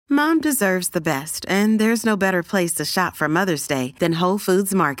Mom deserves the best, and there's no better place to shop for Mother's Day than Whole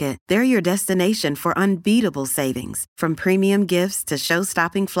Foods Market. They're your destination for unbeatable savings, from premium gifts to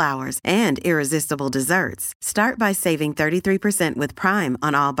show-stopping flowers and irresistible desserts. Start by saving 33% with Prime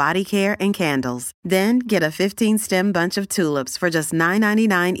on all body care and candles. Then get a 15-stem bunch of tulips for just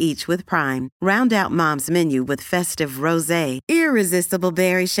 $9.99 each with Prime. Round out Mom's menu with festive rosé, irresistible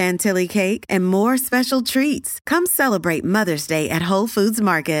berry chantilly cake, and more special treats. Come celebrate Mother's Day at Whole Foods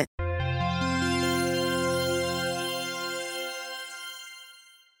Market.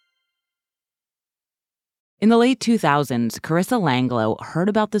 In the late 2000s, Carissa Langlo heard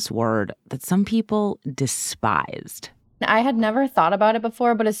about this word that some people despised. I had never thought about it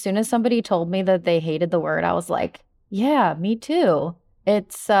before, but as soon as somebody told me that they hated the word, I was like, yeah, me too.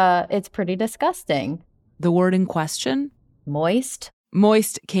 It's pretty disgusting. The word in question? Moist.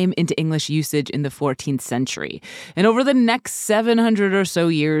 Moist came into English usage in the 14th century. And over the next 700 or so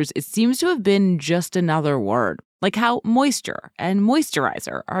years, it seems to have been just another word. Like how moisture and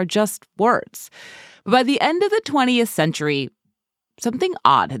moisturizer are just words. But by the end of the 20th century, something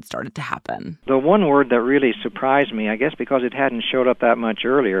odd had started to happen. The one word that really surprised me, I guess because it hadn't showed up that much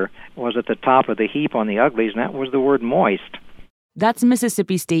earlier, was at the top of the heap on the uglies, and that was the word moist. That's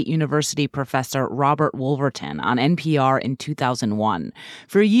Mississippi State University professor Robert Wolverton on NPR in 2001.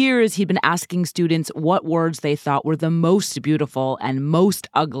 For years, he'd been asking students what words they thought were the most beautiful and most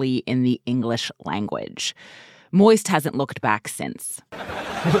ugly in the English language. Moist hasn't looked back since.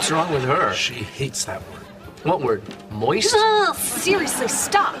 What's wrong with her? She hates that word. What word? Moist? Ugh, seriously,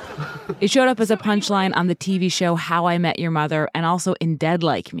 stop. It showed up as a punchline on the TV show How I Met Your Mother and also in Dead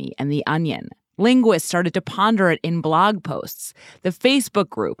Like Me and The Onion. Linguists started to ponder it in blog posts. The Facebook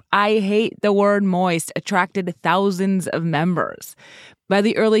group, I Hate the Word Moist, attracted thousands of members. By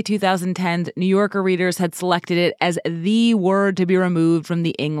the early 2010s, New Yorker readers had selected it as the word to be removed from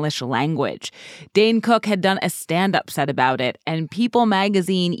the English language. Dane Cook had done a stand-up set about it, and People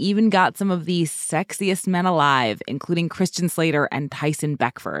magazine even got some of the sexiest men alive, including Christian Slater and Tyson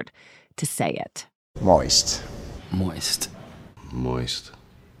Beckford, to say it. Moist. Moist. Moist.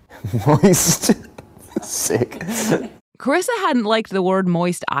 Moist. Sick. Carissa hadn't liked the word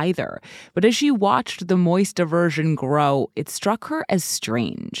moist either, but as she watched the moist aversion grow, it struck her as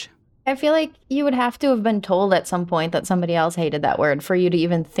strange. I feel like you would have to have been told at some point that somebody else hated that word for you to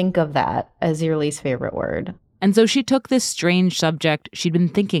even think of that as your least favorite word. And so she took this strange subject she'd been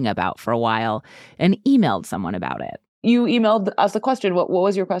thinking about for a while and emailed someone about it. You emailed us a question. What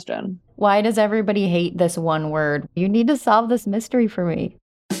was your question? Why does everybody hate this one word? You need to solve this mystery for me.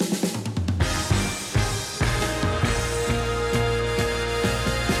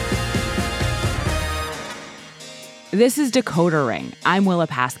 This is Decoder Ring. I'm Willa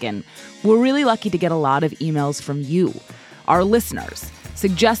Paskin. We're really lucky to get a lot of emails from you, our listeners,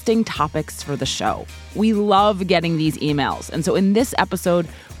 suggesting topics for the show. We love getting these emails. And so in this episode,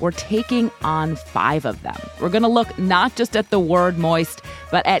 we're taking on 5 of them. We're going to look not just at the word moist,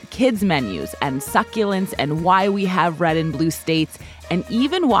 but at kids' menus and succulents and why we have red and blue states and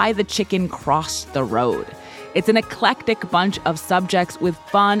even why the chicken crossed the road. It's an eclectic bunch of subjects with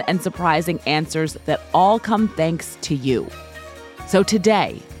fun and surprising answers that all come thanks to you. So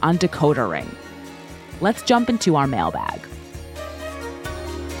today on Decoder Ring, let's jump into our mailbag.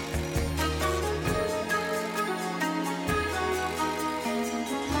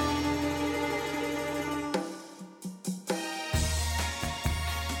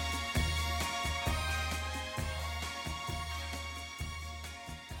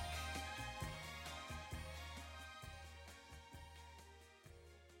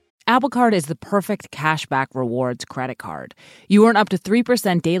 Apple Card is the perfect cashback rewards credit card. You earn up to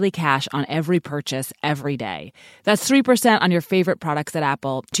 3% daily cash on every purchase every day. That's 3% on your favorite products at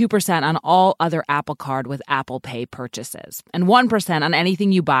Apple, 2% on all other Apple Card with Apple Pay purchases, and 1% on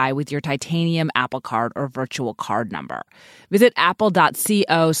anything you buy with your titanium Apple Card or virtual card number. Visit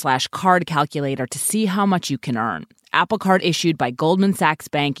apple.co/card calculator to see how much you can earn. Apple Card issued by Goldman Sachs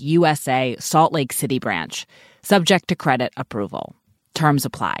Bank USA, Salt Lake City branch. Subject to credit approval. Terms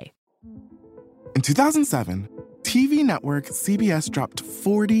apply. In 2007, TV network CBS dropped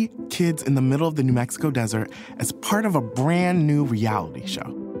 40 kids in the middle of the New Mexico desert as part of a brand new reality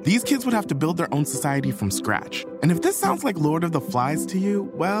show. These kids would have to build their own society from scratch. And if this sounds like Lord of the Flies to you,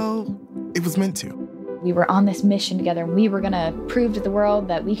 well, it was meant to. We were on this mission together, and we were going to prove to the world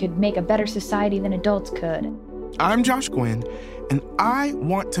that we could make a better society than adults could. I'm Josh Gwynn, and I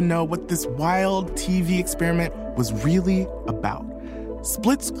want to know what this wild TV experiment was really about.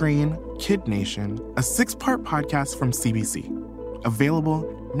 Split Screen, Kid Nation, a 6-part podcast from CBC.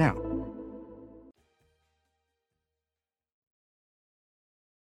 Available now.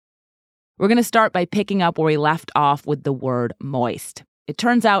 We're going to start by picking up where we left off with the word moist. It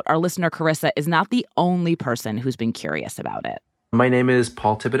turns out our listener Carissa is not the only person who's been curious about it. My name is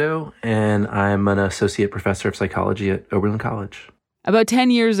Paul Thibodeau, and I'm an associate professor of psychology at Oberlin College. About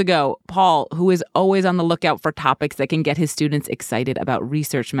 10 years ago, Paul, who is always on the lookout for topics that can get his students excited about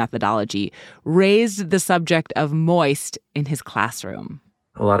research methodology, raised the subject of moist in his classroom.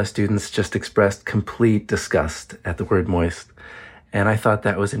 A lot of students just expressed complete disgust at the word moist, and I thought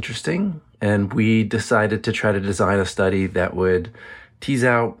that was interesting, and we decided to try to design a study that would tease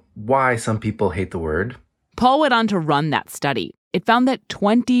out why some people hate the word. Paul went on to run that study. It found that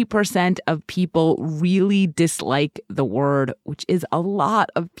 20% of people really dislike the word, which is a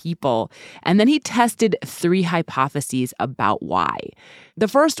lot of people. And then he tested 3 hypotheses about why. The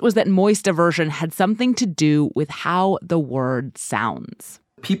first was that moist aversion had something to do with how the word sounds.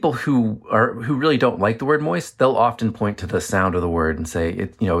 People who really don't like the word moist, they'll often point to the sound of the word and say,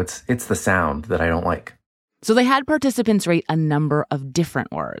 it's the sound that I don't like. So they had participants rate a number of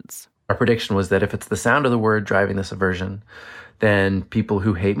different words. Our prediction was that if it's the sound of the word driving this aversion, then people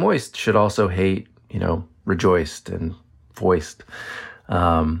who hate moist should also hate, rejoiced and voiced.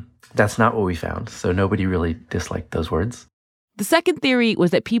 That's not what we found. So nobody really disliked those words. The second theory was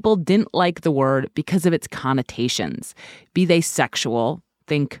that people didn't like the word because of its connotations, be they sexual,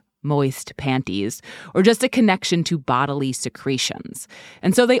 think moist panties, or just a connection to bodily secretions.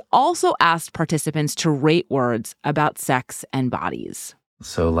 And so they also asked participants to rate words about sex and bodies.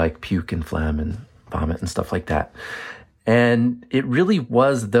 So like puke and phlegm and vomit and stuff like that. And it really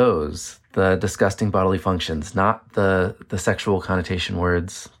was those, the disgusting bodily functions, not the sexual connotation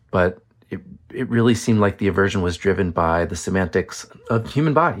words, but it really seemed like the aversion was driven by the semantics of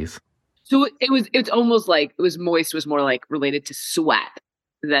human bodies. So it's almost like moist was more like related to sweat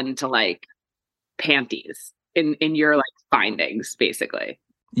than to like panties in your like findings, basically.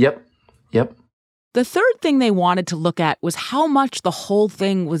 Yep. The third thing they wanted to look at was how much the whole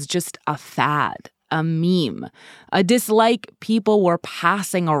thing was just a fad, a meme, a dislike people were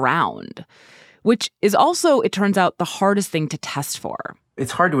passing around, which is also, it turns out, the hardest thing to test for.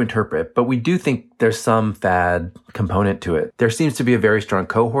 It's hard to interpret, but we do think there's some fad component to it. There seems to be a very strong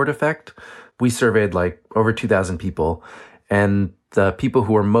cohort effect. We surveyed like over 2,000 people, and the people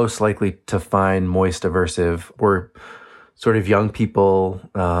who were most likely to find moist aversive were sort of young people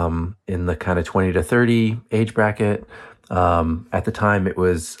in the kind of 20 to 30 age bracket. At the time, it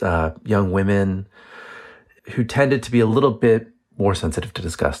was young women who tended to be a little bit more sensitive to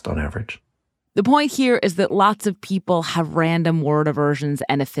disgust on average. The point here is that lots of people have random word aversions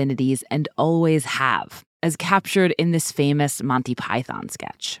and affinities and always have, as captured in this famous Monty Python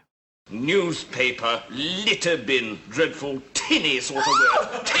sketch. Newspaper, litter bin, dreadful tinny sort of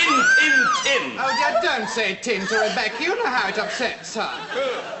word. Tin. Oh, don't say tin to Rebecca. You know how it upsets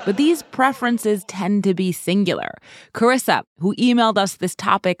her. But these preferences tend to be singular. Carissa, who emailed us this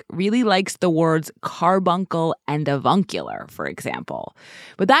topic, really likes the words carbuncle and avuncular, for example.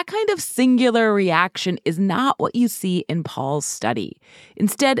 But that kind of singular reaction is not what you see in Paul's study.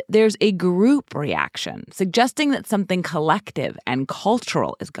 Instead, there's a group reaction, suggesting that something collective and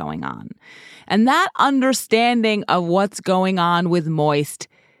cultural is going on. And that understanding of what's going on with moist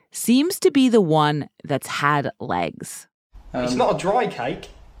seems to be the one that's had legs. It's not a dry cake,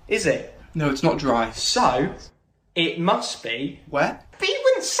 is it? No, it's not dry. So, it must be wet. But you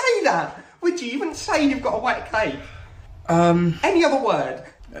wouldn't say that, would you? You wouldn't say you've got a wet cake. Any other word?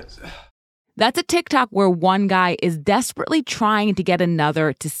 That's a TikTok where one guy is desperately trying to get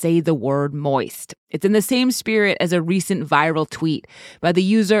another to say the word moist. It's in the same spirit as a recent viral tweet by the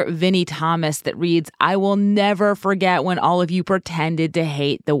user Vinnie Thomas that reads, "I will never forget when all of you pretended to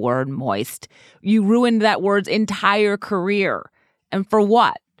hate the word moist. You ruined that word's entire career. And for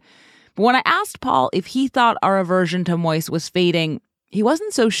what?" But when I asked Paul if he thought our aversion to moist was fading, he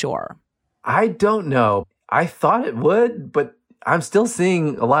wasn't so sure. I don't know. I thought it would, but I'm still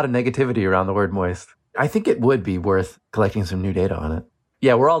seeing a lot of negativity around the word moist. I think it would be worth collecting some new data on it.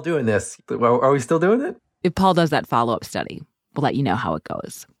 Yeah, we're all doing this. Are we still doing it? If Paul does that follow-up study, we'll let you know how it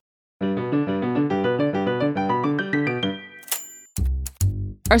goes.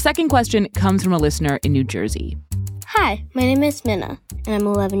 Our second question comes from a listener in New Jersey. Hi, my name is Minna, and I'm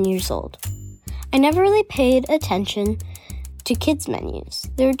 11 years old. I never really paid attention to kids' menus.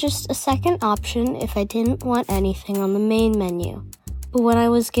 They were just a second option if I didn't want anything on the main menu. But when I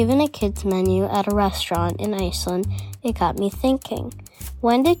was given a kids' menu at a restaurant in Iceland, it got me thinking.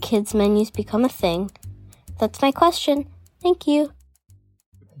 When did kids' menus become a thing? That's my question. Thank you.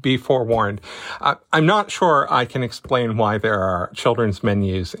 Be forewarned. I'm not sure I can explain why there are children's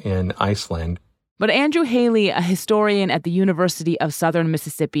menus in Iceland. But Andrew Haley, a historian at the University of Southern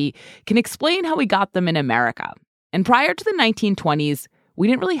Mississippi, can explain how we got them in America. And prior to the 1920s, we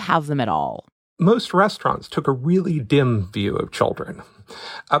didn't really have them at all. Most restaurants took a really dim view of children.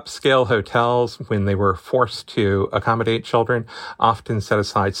 Upscale hotels, when they were forced to accommodate children, often set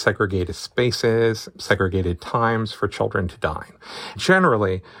aside segregated spaces, segregated times for children to dine.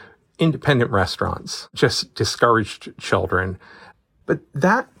 Generally, independent restaurants just discouraged children. But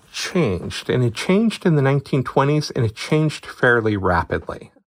that changed, and it changed in the 1920s, and it changed fairly rapidly.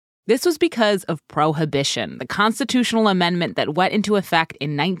 This was because of Prohibition, the constitutional amendment that went into effect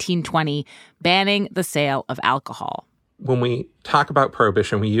in 1920, banning the sale of alcohol. When we talk about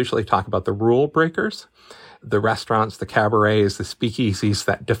Prohibition, we usually talk about the rule breakers, the restaurants, the cabarets, the speakeasies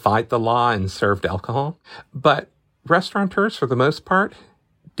that defied the law and served alcohol. But restaurateurs, for the most part,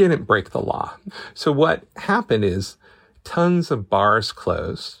 didn't break the law. So what happened is tons of bars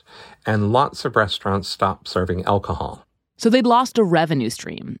closed and lots of restaurants stopped serving alcohol. So they'd lost a revenue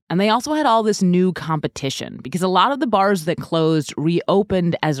stream, and they also had all this new competition because a lot of the bars that closed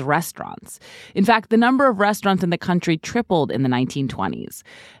reopened as restaurants. In fact, the number of restaurants in the country tripled in the 1920s,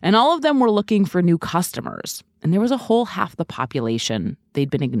 and all of them were looking for new customers, and there was a whole half the population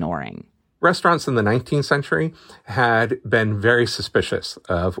they'd been ignoring. Restaurants in the 19th century had been very suspicious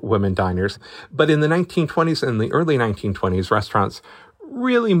of women diners, but in the 1920s and the early 1920s, restaurants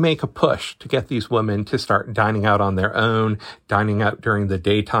really make a push to get these women to start dining out on their own, dining out during the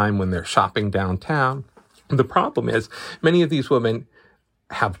daytime when they're shopping downtown. The problem is many of these women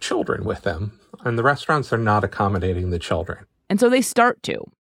have children with them, and the restaurants are not accommodating the children. And so they start to.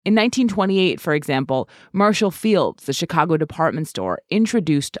 In 1928, for example, Marshall Field's, the Chicago department store,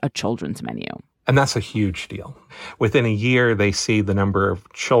 introduced a children's menu. And that's a huge deal. Within a year, they see the number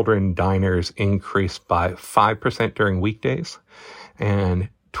of children diners increase by 5% during weekdays and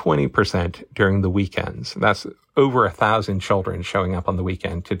 20% during the weekends. That's over 1,000 children showing up on the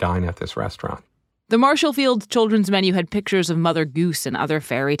weekend to dine at this restaurant. The Marshall Field's children's menu had pictures of Mother Goose and other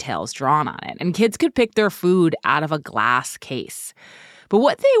fairy tales drawn on it, and kids could pick their food out of a glass case. But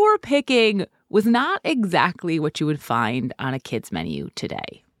what they were picking was not exactly what you would find on a kid's menu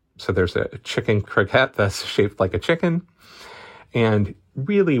today. So there's a chicken croquette that's shaped like a chicken. And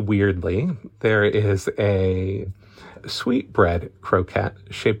really weirdly, there is a sweetbread croquette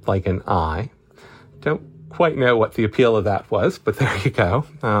shaped like an eye. Don't quite know what the appeal of that was, but there you go.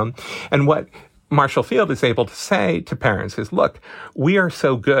 And what Marshall Field is able to say to parents is, look, we are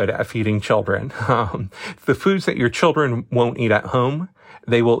so good at feeding children. The foods that your children won't eat at home,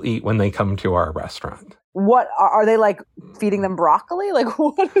 they will eat when they come to our restaurant. What are they, like, feeding them broccoli? Like,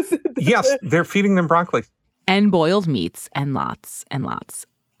 what is it? Yes, they're feeding them broccoli. And boiled meats and lots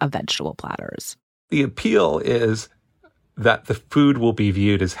of vegetable platters. The appeal is that the food will be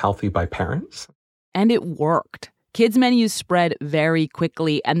viewed as healthy by parents. And it worked. Kids' menus spread very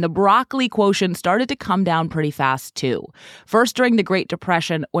quickly, and the broccoli quotient started to come down pretty fast, too. First during the Great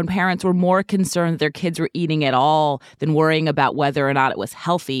Depression, when parents were more concerned that their kids were eating at all than worrying about whether or not it was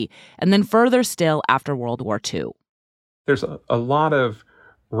healthy, and then further still after World War II. There's a lot of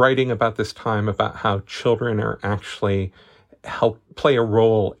writing about this time about how children are actually play a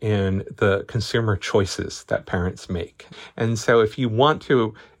role in the consumer choices that parents make. And so if you want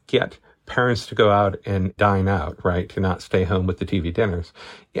to get parents to go out and dine out, right, to not stay home with the TV dinners,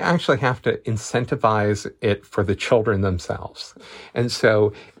 you actually have to incentivize it for the children themselves. And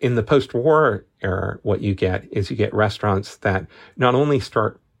so in the post-war era, what you get is you get restaurants that not only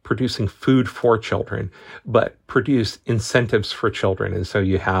start producing food for children, but produce incentives for children. And so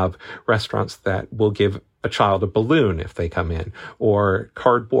you have restaurants that will give a child a balloon if they come in, or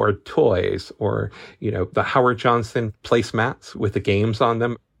cardboard toys, or, the Howard Johnson placemats with the games on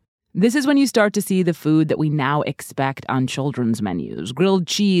them. This is when you start to see the food that we now expect on children's menus: grilled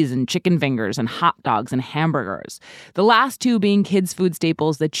cheese and chicken fingers and hot dogs and hamburgers. The last two being kids' food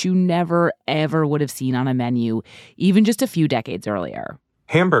staples that you never, ever would have seen on a menu, even just a few decades earlier.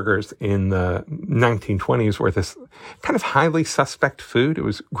 Hamburgers in the 1920s were this kind of highly suspect food. It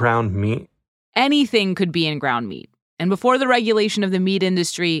was ground meat. Anything could be in ground meat. And before the regulation of the meat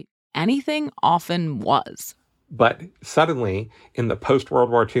industry, anything often was. But suddenly, in the post-World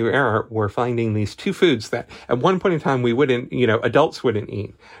War II era, we're finding these two foods that at one point in time we wouldn't, adults wouldn't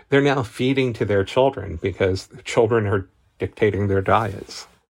eat. They're now feeding to their children because the children are dictating their diets.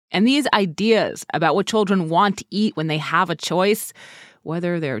 And these ideas about what children want to eat when they have a choice,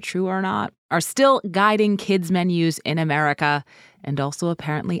 whether they're true or not, are still guiding kids' menus in America and also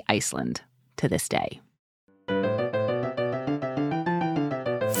apparently Iceland to this day.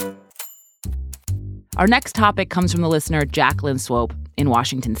 Our next topic comes from the listener Jacqueline Swope in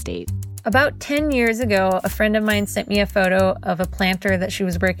Washington State. About 10 years ago, a friend of mine sent me a photo of a planter that she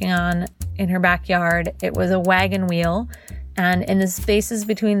was working on in her backyard. It was a wagon wheel, and in the spaces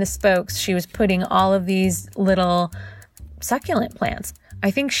between the spokes, she was putting all of these little succulent plants. I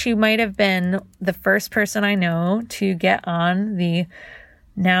think she might have been the first person I know to get on the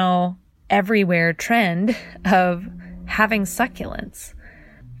now everywhere trend of having succulents.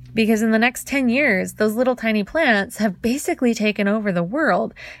 Because in the next 10 years, those little tiny plants have basically taken over the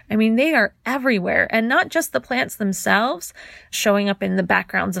world. I mean, they are everywhere. And not just the plants themselves, showing up in the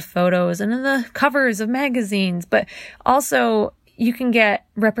backgrounds of photos and in the covers of magazines, but also you can get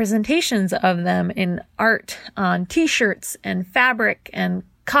representations of them in art on t-shirts and fabric and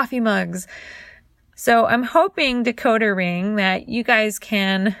coffee mugs. So I'm hoping, Decoder Ring, that you guys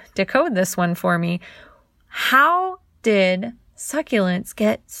can decode this one for me. How did succulents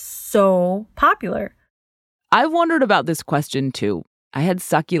get so popular? I've wondered about this question too. I had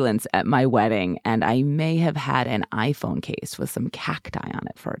succulents at my wedding, and I may have had an iPhone case with some cacti on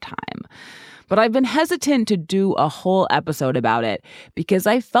it for a time. But I've been hesitant to do a whole episode about it because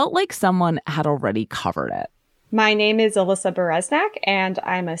I felt like someone had already covered it. My name is Alyssa Bereznak, and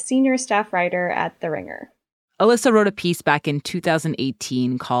I'm a senior staff writer at The Ringer. Alyssa wrote a piece back in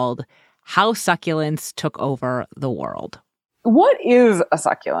 2018 called How Succulents Took Over the World. What is a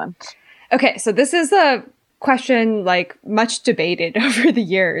succulent? Okay, so this is a question much debated over the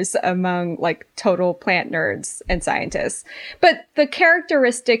years among total plant nerds and scientists. But the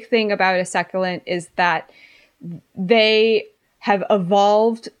characteristic thing about a succulent is that they have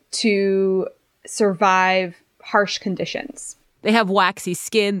evolved to survive harsh conditions. They have waxy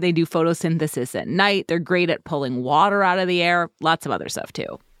skin, they do photosynthesis at night, they're great at pulling water out of the air, lots of other stuff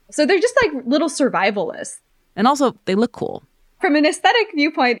too. So they're just little survivalists. And also, they look cool. From an aesthetic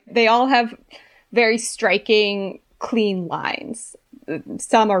viewpoint, they all have very striking, clean lines.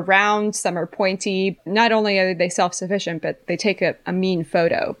 Some are round, some are pointy. Not only are they self-sufficient, but they take a mean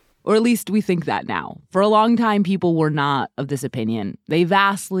photo. Or at least we think that now. For a long time, people were not of this opinion. They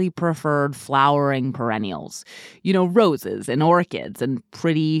vastly preferred flowering perennials. You know, roses and orchids and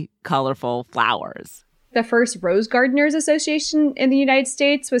pretty, colorful flowers. The first Rose Gardeners Association in the United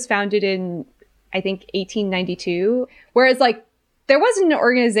States was founded in, I think, 1892. Whereas, there wasn't an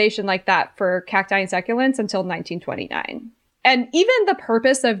organization like that for cacti and succulents until 1929. And even the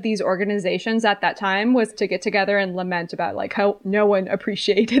purpose of these organizations at that time was to get together and lament about how no one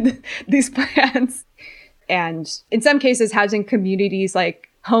appreciated these plants. And in some cases, housing communities like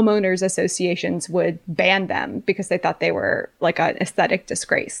homeowners associations would ban them because they thought they were an aesthetic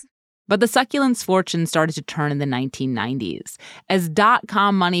disgrace. But the succulents' fortune started to turn in the 1990s. As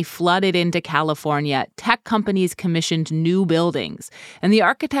dot-com money flooded into California, tech companies commissioned new buildings, and the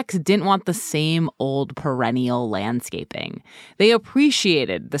architects didn't want the same old perennial landscaping. They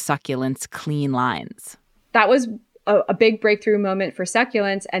appreciated the succulents' clean lines. That was a big breakthrough moment for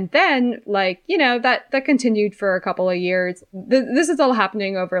succulents. And then, that continued for a couple of years. This is all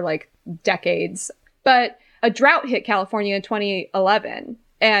happening over, decades. But a drought hit California in 2011.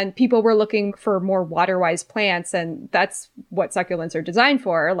 And people were looking for more water-wise plants, and that's what succulents are designed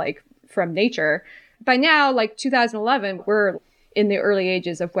for, from nature. By now, 2011, we're in the early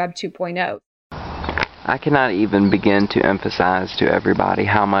ages of Web 2.0. I cannot even begin to emphasize to everybody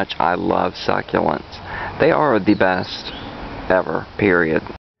how much I love succulents. They are the best ever, period.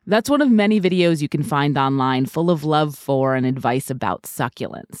 That's one of many videos you can find online full of love for and advice about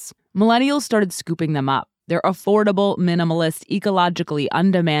succulents. Millennials started scooping them up. They're affordable, minimalist, ecologically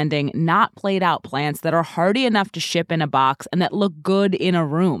undemanding, not played out plants that are hardy enough to ship in a box and that look good in a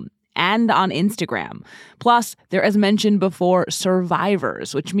room and on Instagram. Plus, they're, as mentioned before,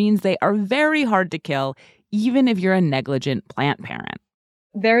 survivors, which means they are very hard to kill, even if you're a negligent plant parent.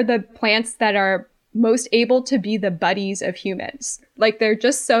 They're the plants that are most able to be the buddies of humans. They're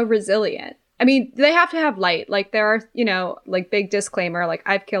just so resilient. I mean, they have to have light. There are, big disclaimer,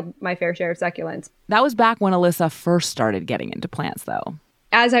 I've killed my fair share of succulents. That was back when Alyssa first started getting into plants, though.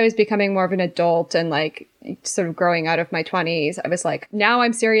 As I was becoming more of an adult and, sort of growing out of my 20s, I was now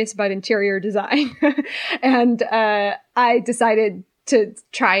I'm serious about interior design. And I decided to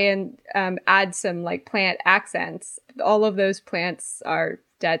try and add some, plant accents. All of those plants are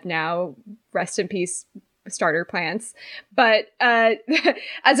dead now. Rest in peace, starter plants. But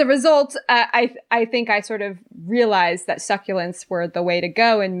as a result, I think I sort of realized that succulents were the way to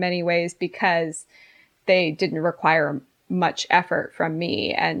go in many ways because they didn't require much effort from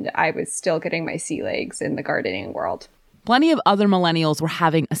me, and I was still getting my sea legs in the gardening world. Plenty of other millennials were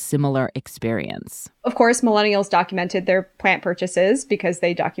having a similar experience. Of course, millennials documented their plant purchases because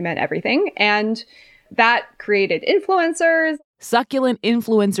they document everything, and that created influencers. Succulent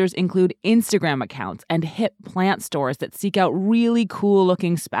influencers include Instagram accounts and hip plant stores that seek out really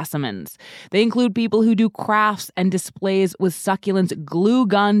cool-looking specimens. They include people who do crafts and displays with succulents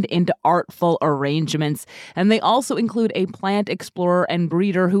glue-gunned into artful arrangements. And they also include a plant explorer and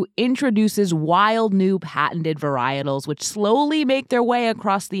breeder who introduces wild new patented varietals which slowly make their way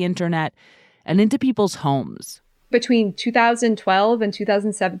across the internet and into people's homes. Between 2012 and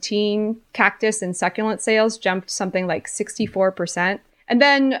 2017, cactus and succulent sales jumped something like 64%. And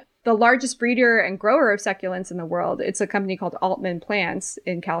then the largest breeder and grower of succulents in the world, it's a company called Altman Plants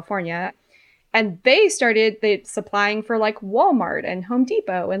in California. And they started supplying for like Walmart and Home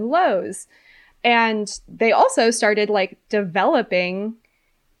Depot and Lowe's. And they also started like developing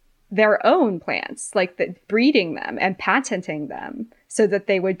their own plants, like breeding them and patenting them so that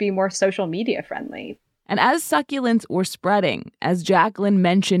they would be more social media friendly. And as succulents were spreading, as Jacqueline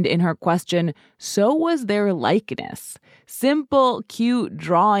mentioned in her question, so was their likeness. Simple, cute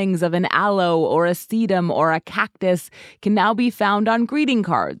drawings of an aloe or a sedum or a cactus can now be found on greeting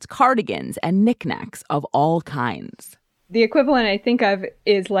cards, cardigans, and knickknacks of all kinds. The equivalent I think of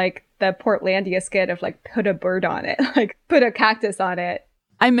is like the Portlandia skit of like put a bird on it, like put a cactus on it.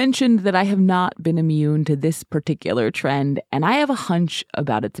 I mentioned that I have not been immune to this particular trend, and I have a hunch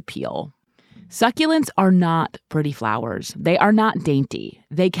about its appeal. Succulents are not pretty flowers. They are not dainty.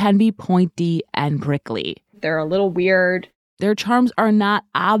 They can be pointy and prickly. They're a little weird. Their charms are not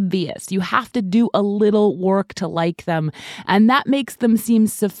obvious. You have to do a little work to like them, and that makes them seem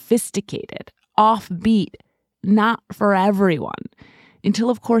sophisticated, offbeat, not for everyone. Until,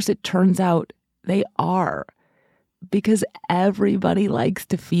 of course, it turns out they are. Because everybody likes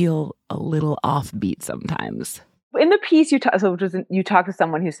to feel a little offbeat sometimes. In the piece, you talk to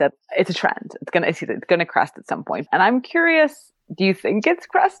someone who said it's a trend. It's gonna crest at some point. And I'm curious, do you think it's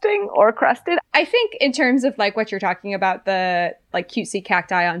cresting or crested? I think in terms of like what you're talking about, the like cutesy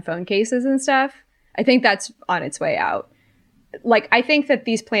cacti on phone cases and stuff, I think that's on its way out. Like, I think that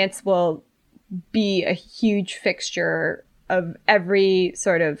these plants will be a huge fixture of every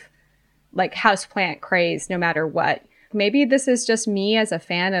sort of like houseplant craze, no matter what. Maybe this is just me as a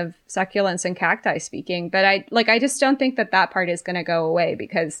fan of succulents and cacti speaking, but I just don't think that part is going to go away,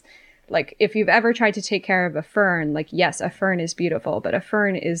 because like if you've ever tried to take care of a fern, like yes, a fern is beautiful, but a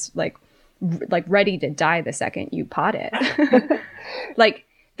fern is like ready to die the second you pot it. Like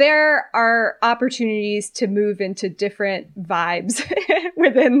there are opportunities to move into different vibes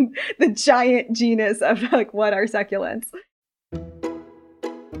within the giant genus of like what are succulents.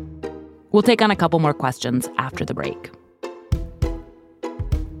 We'll take on a couple more questions after the break.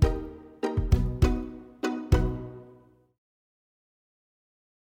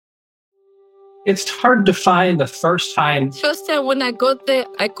 It's hard to find the first time. First time when I got there,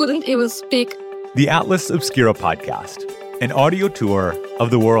 I couldn't even speak. The Atlas Obscura podcast, an audio tour of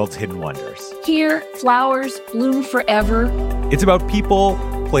the world's hidden wonders. Here, flowers bloom forever. It's about people,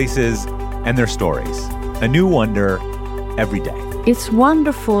 places, and their stories. A new wonder every day. It's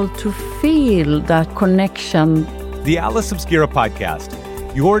wonderful to feel that connection. The Atlas Obscura podcast,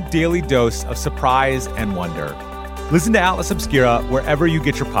 your daily dose of surprise and wonder. Listen to Atlas Obscura wherever you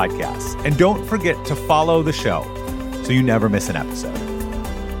get your podcasts. And don't forget to follow the show so you never miss an episode.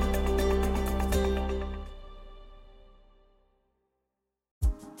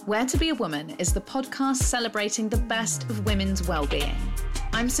 Where to Be a Woman is the podcast celebrating the best of women's well-being.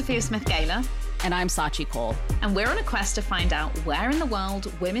 I'm Sophia Smith-Gaylor. And I'm Sachi Cole. And we're on a quest to find out where in the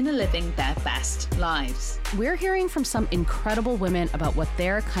world women are living their best lives. We're hearing from some incredible women about what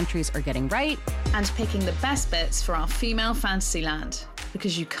their countries are getting right. And picking the best bits for our female fantasy land.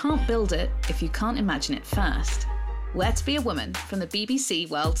 Because you can't build it if you can't imagine it first. Where to Be a Woman from the BBC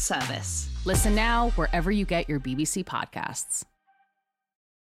World Service. Listen now wherever you get your BBC podcasts.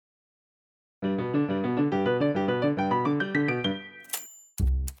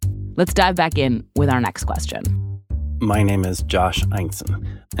 Let's dive back in with our next question. My name is Josh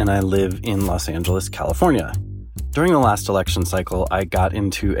Einson, and I live in Los Angeles, California. During the last election cycle, I got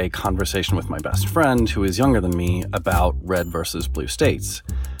into a conversation with my best friend, who is younger than me, about red versus blue states.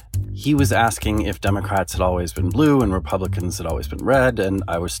 He was asking if Democrats had always been blue and Republicans had always been red, and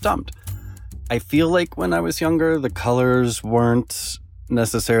I was stumped. I feel like when I was younger, the colors weren't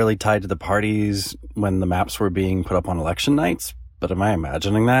necessarily tied to the parties when the maps were being put up on election nights, but am I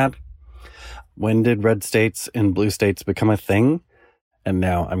imagining that? When did red states and blue states become a thing? And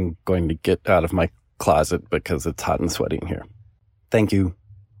now I'm going to get out of my closet because it's hot and sweaty in here. Thank you.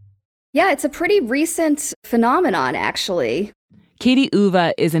 Yeah, it's a pretty recent phenomenon, actually. Katie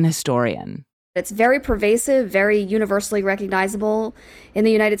Uva is an historian. It's very pervasive, very universally recognizable in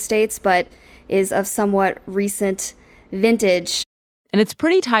the United States, but is of somewhat recent vintage. And it's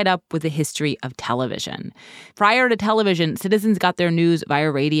pretty tied up with the history of television. Prior to television, citizens got their news via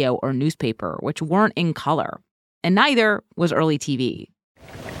radio or newspaper, which weren't in color. And neither was early TV.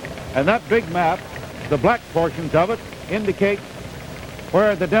 And that big map, the black portions of it, indicate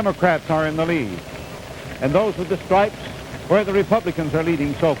where the Democrats are in the lead. And those with the stripes, where the Republicans are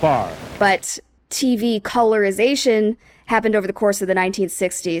leading so far. But TV colorization happened over the course of the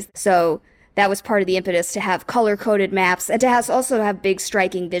 1960s. So that was part of the impetus to have color-coded maps and to also have big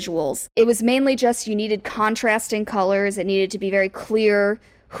striking visuals. It was mainly just you needed contrasting colors. It needed to be very clear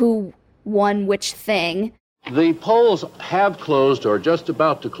who won which thing. The polls have closed or just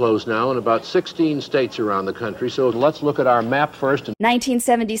about to close now in about 16 states around the country. So let's look at our map first.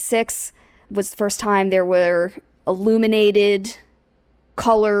 1976 was the first time there were illuminated,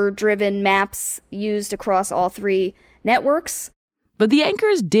 color-driven maps used across all three networks. But the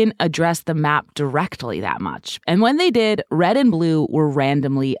anchors didn't address the map directly that much. And when they did, red and blue were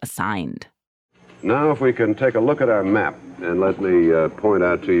randomly assigned. Now, if we can take a look at our map, and let me point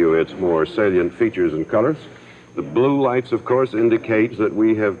out to you its more salient features and colors. The blue lights, of course, indicate that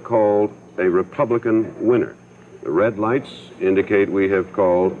we have called a Republican winner. The red lights indicate we have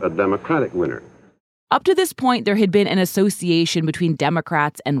called a Democratic winner. Up to this point, there had been an association between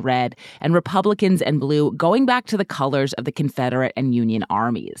Democrats and red and Republicans and blue going back to the colors of the Confederate and Union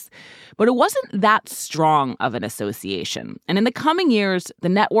armies. But it wasn't that strong of an association. And in the coming years, the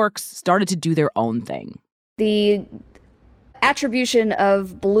networks started to do their own thing. The attribution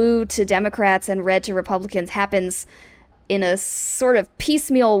of blue to Democrats and red to Republicans happens in a sort of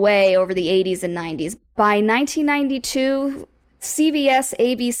piecemeal way over the 80s and 90s. By 1992, CBS,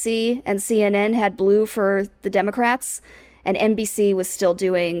 ABC, and CNN had blue for the Democrats, and NBC was still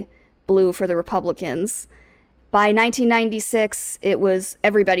doing blue for the Republicans. By 1996,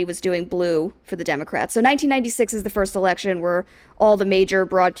 everybody was doing blue for the Democrats. So 1996 is the first election where all the major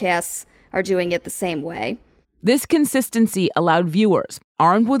broadcasts are doing it the same way. This consistency allowed viewers,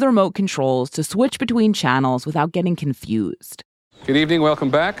 armed with remote controls, to switch between channels without getting confused. Good evening.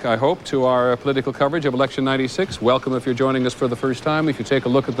 Welcome back, I hope, to our political coverage of Election 96. Welcome if you're joining us for the first time. If you take a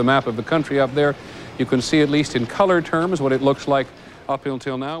look at the map of the country up there, you can see, at least in color terms, what it looks like up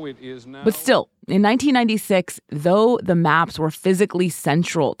until now. It is now. But still, in 1996, though the maps were physically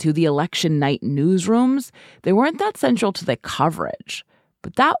central to the election night newsrooms, they weren't that central to the coverage.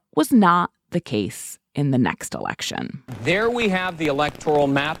 But that was not the case in the next election. There we have the electoral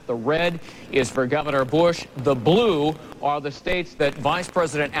map. The red is for Governor Bush. The blue are the states that Vice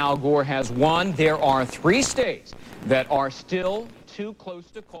President Al Gore has won. There are 3 states that are still too close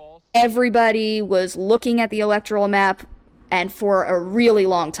to call. Everybody was looking at the electoral map, and for a really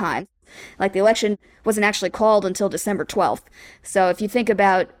long time. Like, the election wasn't actually called until December 12th. So if you think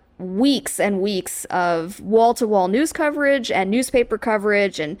about weeks and weeks of wall-to-wall news coverage and newspaper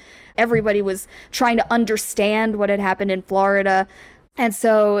coverage, and everybody was trying to understand what had happened in Florida. And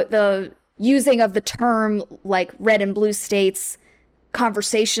so the using of the term like red and blue states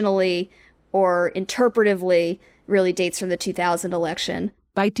conversationally or interpretively really dates from the 2000 election.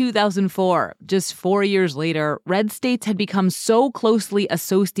 By 2004, just 4 years later, red states had become so closely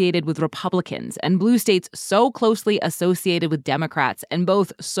associated with Republicans and blue states so closely associated with Democrats, and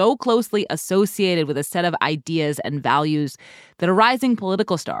both so closely associated with a set of ideas and values that a rising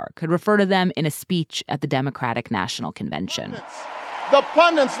political star could refer to them in a speech at the Democratic National Convention. The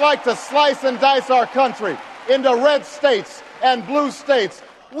pundits like to slice and dice our country into red states and blue states.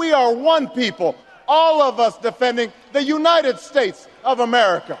 We are one people, all of us defending the United States of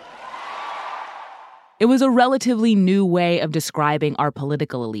America. It was a relatively new way of describing our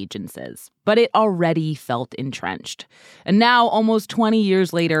political allegiances, but it already felt entrenched. And now, almost 20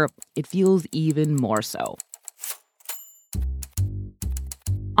 years later, it feels even more so.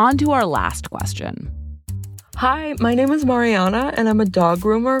 On to our last question. Hi, my name is Mariana, and I'm a dog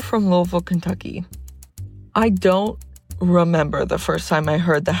groomer from Louisville, Kentucky. I don't remember the first time I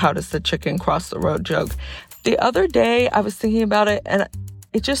heard the "how does the chicken cross the road" joke. The other day, I was thinking about it, and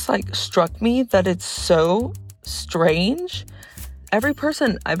it just, struck me that it's so strange. Every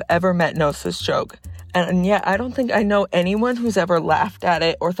person I've ever met knows this joke, and yet I don't think I know anyone who's ever laughed at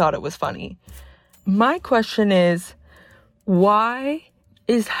it or thought it was funny. My question is, why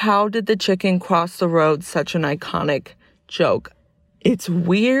is "how did the chicken cross the road" such an iconic joke? It's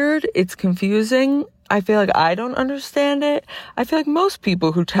weird, it's confusing. I feel like I don't understand it. I feel like most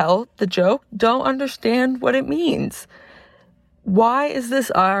people who tell the joke don't understand what it means. Why is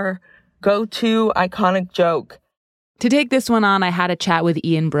this our go-to iconic joke? To take this one on, I had a chat with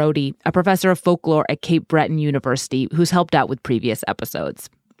Ian Brody, a professor of folklore at Cape Breton University, who's helped out with previous episodes.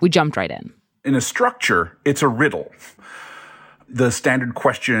 We jumped right in. In a structure, it's a riddle. The standard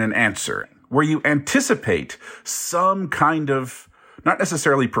question and answer, where you anticipate some kind of, not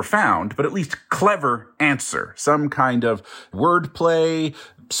necessarily profound, but at least clever answer, some kind of wordplay,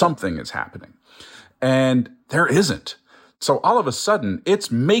 something is happening. And there isn't. So all of a sudden,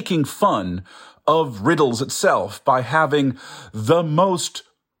 it's making fun of riddles itself by having the most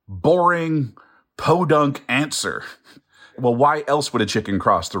boring, podunk answer. Well, why else would a chicken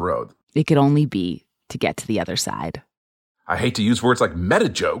cross the road? It could only be to get to the other side. I hate to use words like meta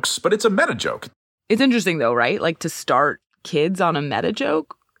jokes, but it's a meta joke. It's interesting, though, right? Like, to start kids on a meta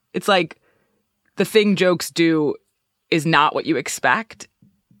joke, it's like the thing jokes do is not what you expect,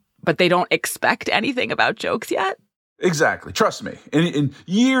 but they don't expect anything about jokes yet. Exactly. Trust me. In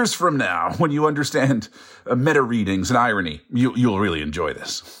years from now, when you understand meta readings and irony, you'll really enjoy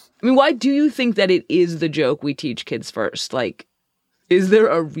this. I mean, why do you think that it is the joke we teach kids first? Like, is there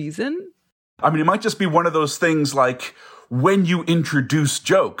a reason? I mean, it might just be one of those things like when you introduce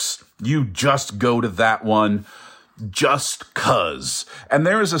jokes, you just go to that one just 'cause. And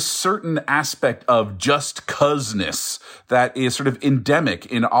there is a certain aspect of just 'cause-ness that is sort of endemic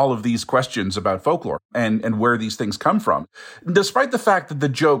in all of these questions about folklore and where these things come from. Despite the fact that the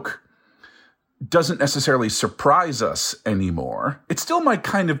joke doesn't necessarily surprise us anymore, it still might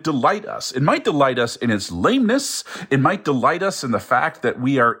kind of delight us. It might delight us in its lameness. It might delight us in the fact that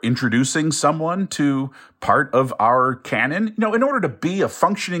we are introducing someone to part of our canon. You know, in order to be a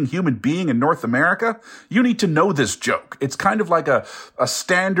functioning human being in North America, you need to know this joke. It's kind of like a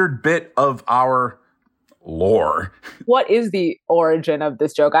standard bit of our lore. What is the origin of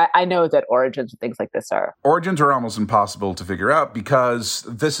this joke? I know that origins and things like this are. Origins are almost impossible to figure out because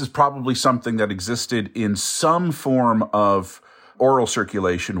this is probably something that existed in some form of oral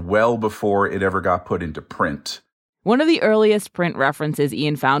circulation well before it ever got put into print. One of the earliest print references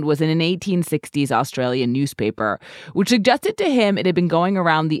Ian found was in an 1860s Australian newspaper, which suggested to him it had been going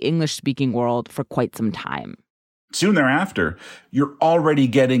around the English-speaking world for quite some time. Soon thereafter, you're already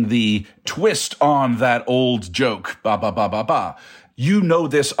getting the twist on that old joke, ba, ba, ba, ba, ba. You know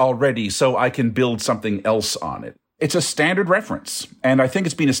this already, so I can build something else on it. It's a standard reference, and I think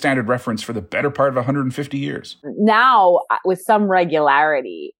it's been a standard reference for the better part of 150 years. Now, with some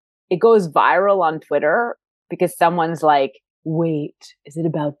regularity, it goes viral on Twitter because someone's like, wait, is it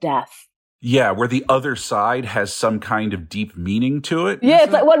about death? Yeah, where the other side has some kind of deep meaning to it. Yeah,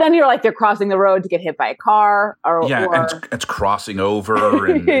 it's like, well, then you're like, they're crossing the road to get hit by a car. And it's crossing over,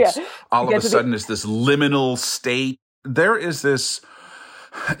 and it's, all of a sudden it's this liminal state. There is this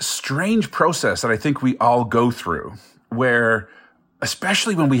strange process that I think we all go through where,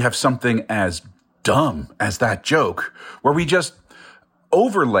 especially when we have something as dumb as that joke, where we just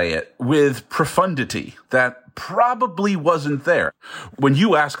overlay it with profundity that probably wasn't there. When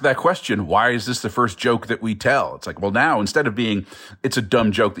you ask that question, why is this the first joke that we tell? It's like, well, now instead of being, it's a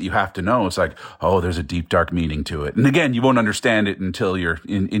dumb joke that you have to know, it's like, oh, there's a deep, dark meaning to it. And again, you won't understand it until you're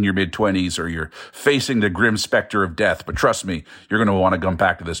in your mid-20s or you're facing the grim specter of death. But trust me, you're going to want to come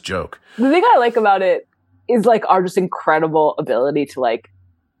back to this joke. The thing I like about it is like our just incredible ability to like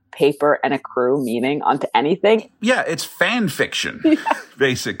paper and accrue meaning onto anything. Yeah, it's fan fiction,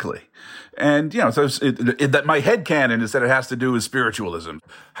 basically. And, you know, so that my headcanon is that it has to do with spiritualism.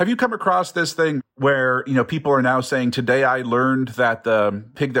 Have you come across this thing where, you know, people are now saying, today I learned that the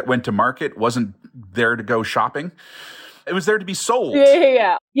pig that went to market wasn't there to go shopping? It was there to be sold.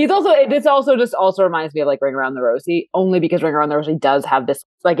 Yeah. This also reminds me of like Ring Around the Rosie, only because Ring Around the Rosie does have this,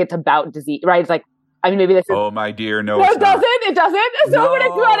 like, it's about disease, right? It's like, I mean, maybe this is... Oh, my dear, no, it doesn't. It doesn't. So many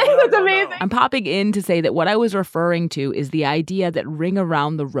weddings. It's amazing. I'm popping in to say that what I was referring to is the idea that Ring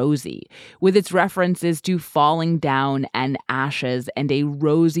Around the Rosie, with its references to falling down and ashes and a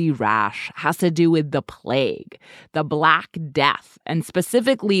rosy rash, has to do with the plague, the Black Death, and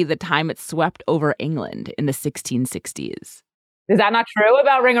specifically the time it swept over England in the 1660s. Is that not true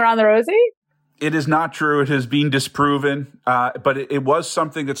about Ring Around the Rosie? It is not true. It has been disproven. But it was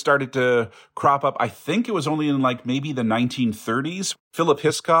something that started to crop up. I think it was only in like maybe the 1930s. Philip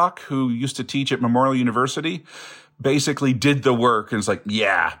Hiscock, who used to teach at Memorial University, basically did the work and it's like,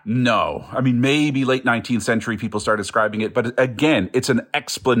 yeah, no. I mean, maybe late 19th century people started describing it. But again, it's an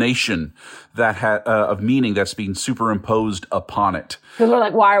explanation that of meaning that's being superimposed upon it. Because we're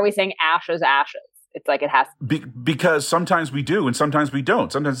like, why are we saying ashes, ashes? It's like it has because sometimes we do and sometimes we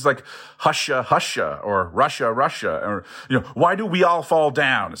don't. Sometimes it's like husha, husha, or Russia, Russia, or, you know, why do we all fall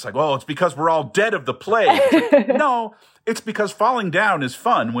down? It's like, well, it's because we're all dead of the plague. Like, no, it's because falling down is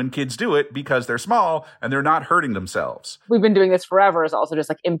fun when kids do it because they're small and they're not hurting themselves. We've been doing this forever. Is also just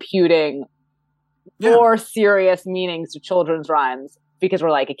like imputing more serious meanings to children's rhymes because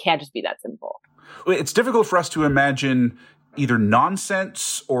we're like, it can't just be that simple. It's difficult for us to imagine either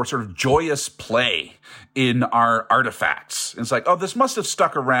nonsense or sort of joyous play in our artifacts. It's like, oh, this must have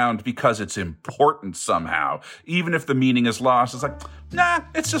stuck around because it's important somehow. Even if the meaning is lost, it's like, nah,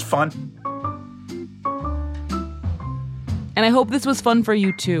 it's just fun. And I hope this was fun for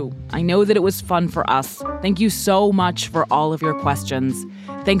you too. I know that it was fun for us. Thank you so much for all of your questions.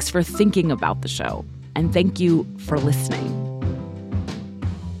 Thanks for thinking about the show. And thank you for listening.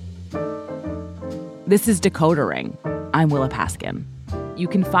 This is Decoder Ring. I'm Willa Paskin. You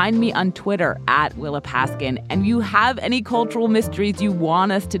can find me on Twitter at Willa Paskin. And if you have any cultural mysteries you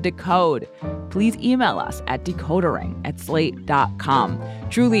want us to decode, please email us at decodering@slate.com.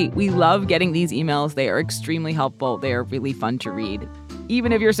 Truly, we love getting these emails. They are extremely helpful. They are really fun to read.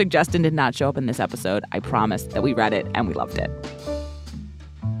 Even if your suggestion did not show up in this episode, I promise that we read it and we loved it.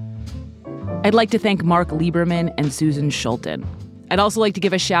 I'd like to thank Mark Lieberman and Susan Schulten. I'd also like to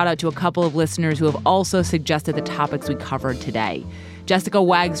give a shout out to a couple of listeners who have also suggested the topics we covered today. Jessica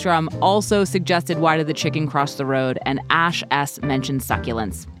Wagstrom also suggested Why Did the Chicken Cross the Road, and Ash S. mentioned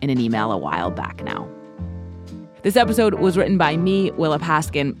succulents in an email a while back now. This episode was written by me, Willa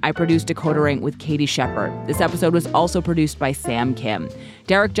Paskin. I produced Decoder Ring with Katie Shepard. This episode was also produced by Sam Kim.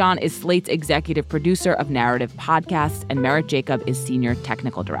 Derek John is Slate's executive producer of Narrative Podcasts, and Merritt Jacob is senior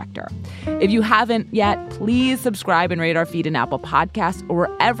technical director. If you haven't yet, please subscribe and rate our feed in Apple Podcasts or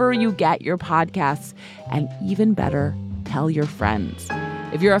wherever you get your podcasts. And even better, tell your friends.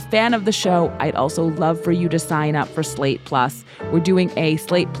 If you're a fan of the show, I'd also love for you to sign up for Slate Plus. We're doing a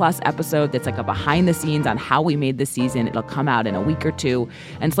Slate Plus episode that's like a behind the scenes on how we made this season. It'll come out in a week or two.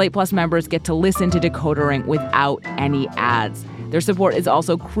 And Slate Plus members get to listen to Decoder Ring without any ads. Their support is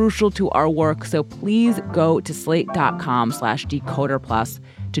also crucial to our work, so please go to slate.com/decoderplus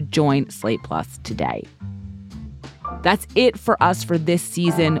to join Slate Plus today. That's it for us for this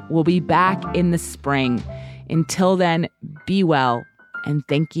season. We'll be back in the spring. Until then, be well. And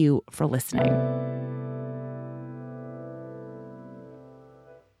thank you for listening.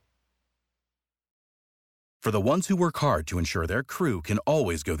 For the ones who work hard to ensure their crew can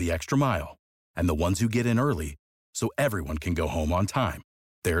always go the extra mile, and the ones who get in early so everyone can go home on time,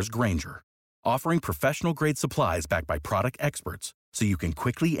 there's Grainger, offering professional-grade supplies backed by product experts so you can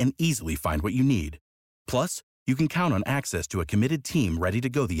quickly and easily find what you need. Plus, you can count on access to a committed team ready to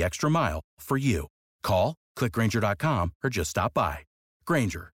go the extra mile for you. Call, click Grainger.com, or just stop by.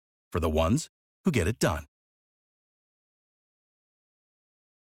 Grainger, for the ones who get it done.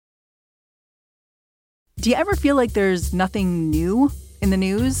 Do you ever feel like there's nothing new in the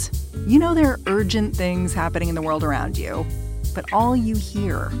news? You know there are urgent things happening in the world around you, but all you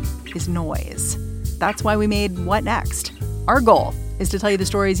hear is noise. That's why we made What Next? Our goal is to tell you the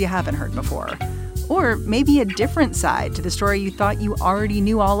stories you haven't heard before, or maybe a different side to the story you thought you already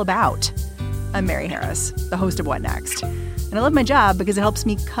knew all about. I'm Mary Harris, the host of What Next? And I love my job because it helps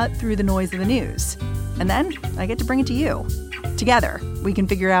me cut through the noise of the news. And then I get to bring it to you. Together, we can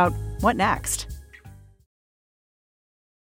figure out what next.